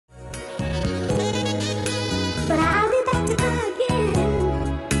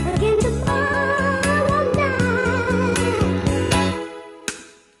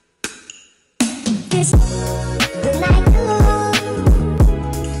kiss. Good night, good.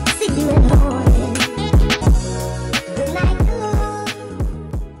 See you in the morning. Good night,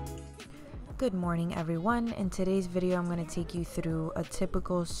 good. Good morning, everyone. In today's video, I'm going to take you through a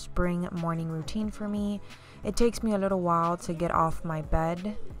typical spring morning routine for me. It takes me a little while to get off my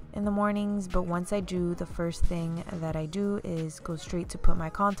bed in the mornings, but once I do, the first thing that I do is go straight to put my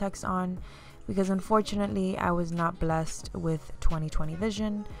contacts on, because unfortunately I was not blessed with 20/20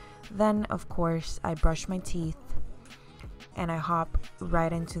 vision. Then of course I brush my teeth and I hop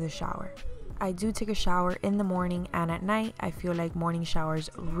right into the shower. I do take a shower in the morning and at night. I feel like morning showers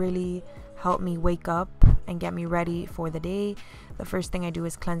really help me wake up and get me ready for the day. The first thing I do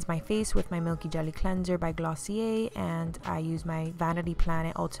is cleanse my face with my Milky Jelly Cleanser by Glossier, and I use my Vanity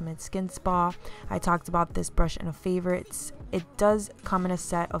Planet Ultimate Skin Spa. I talked about this brush in a favorites. It does come in a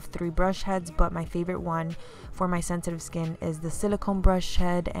set of 3 brush heads, but my favorite one for my sensitive skin is the silicone brush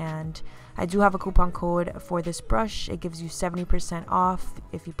head, and I do have a coupon code for this brush. It gives you 70% off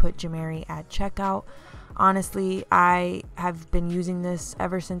if you put Gemary at checkout. Honestly, I have been using this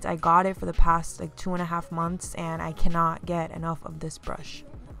ever since I got it for the past like 2.5 months, and I cannot get enough of this brush.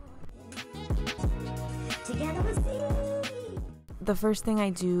 The first thing I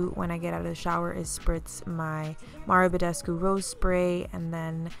do when I get out of the shower is spritz my Mario Badescu Rose Spray, and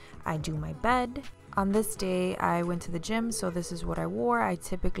then I do my bed. On this day, I went to the gym, so this is what I wore. I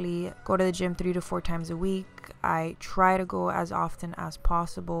typically go to the gym 3 to 4 times a week. I try to go as often as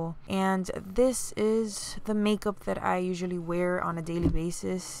possible, and this is the makeup that I usually wear on a daily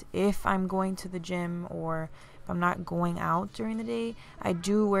basis. If I'm going to the gym or if I'm not going out during the day, I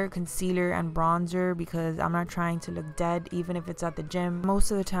do wear concealer and bronzer because I'm not trying to look dead even if it's at the gym.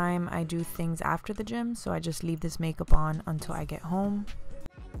 Most of the time I do things after the gym, so I just leave this makeup on until I get home.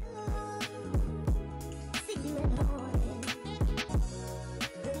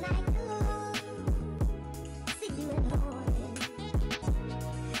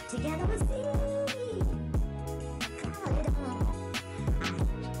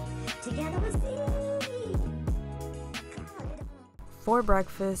 For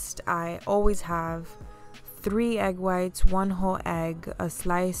breakfast, I always have 3 egg whites, 1 whole egg, a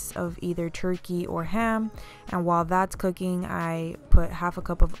slice of either turkey or ham, and while that's cooking, I put half a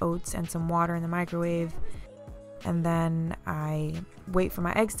cup of oats and some water in the microwave, and then I wait for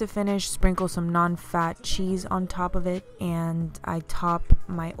my eggs to finish, sprinkle some non-fat cheese on top of it, and I top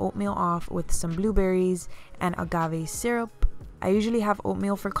my oatmeal off with some blueberries and agave syrup. I usually have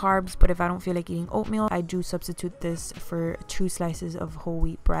oatmeal for carbs, but if I don't feel like eating oatmeal, I do substitute this for 2 slices of whole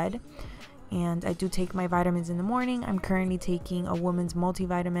wheat bread. And I do take my vitamins in the morning. I'm currently taking a woman's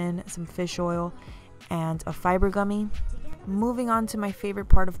multivitamin, some fish oil, and a fiber gummy. Moving on to my favorite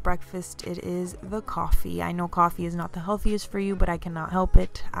part of breakfast, it is the coffee. I know coffee is not the healthiest for you, but I cannot help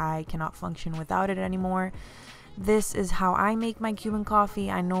it. I cannot function without it anymore. This is how I make my Cuban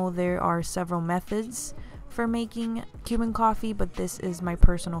coffee. I know there are several methods for making Cuban coffee, but this is my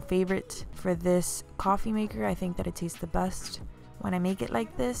personal favorite. For this coffee maker, I think that it tastes the best when I make it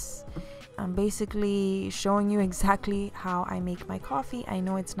like this. I'm basically showing you exactly how I make my coffee. I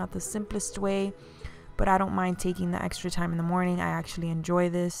know it's not the simplest way, but I don't mind taking the extra time in the morning. I actually enjoy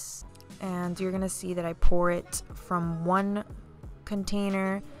this. And you're gonna see that I pour it from one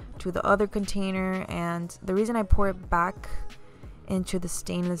container to the other container, and the reason I pour it back into the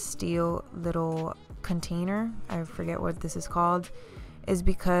stainless steel little container, I forget what this is called, is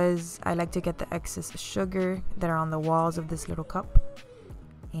because I like to get the excess sugar that are on the walls of this little cup.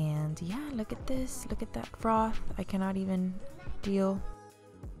 And yeah, look at this, look at that froth. I cannot even deal.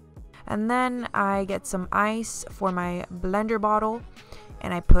 And then I get some ice for my blender bottle,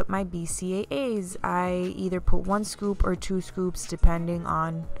 and I put my BCAAs. I either put 1 scoop or 2 scoops depending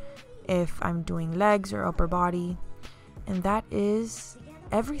on if I'm doing legs or upper body. And that is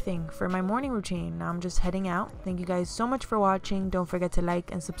everything for my morning routine. Now I'm just heading out. Thank you guys so much for watching. Don't forget to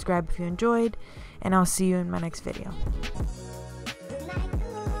like and subscribe if you enjoyed, and I'll see you in my next video.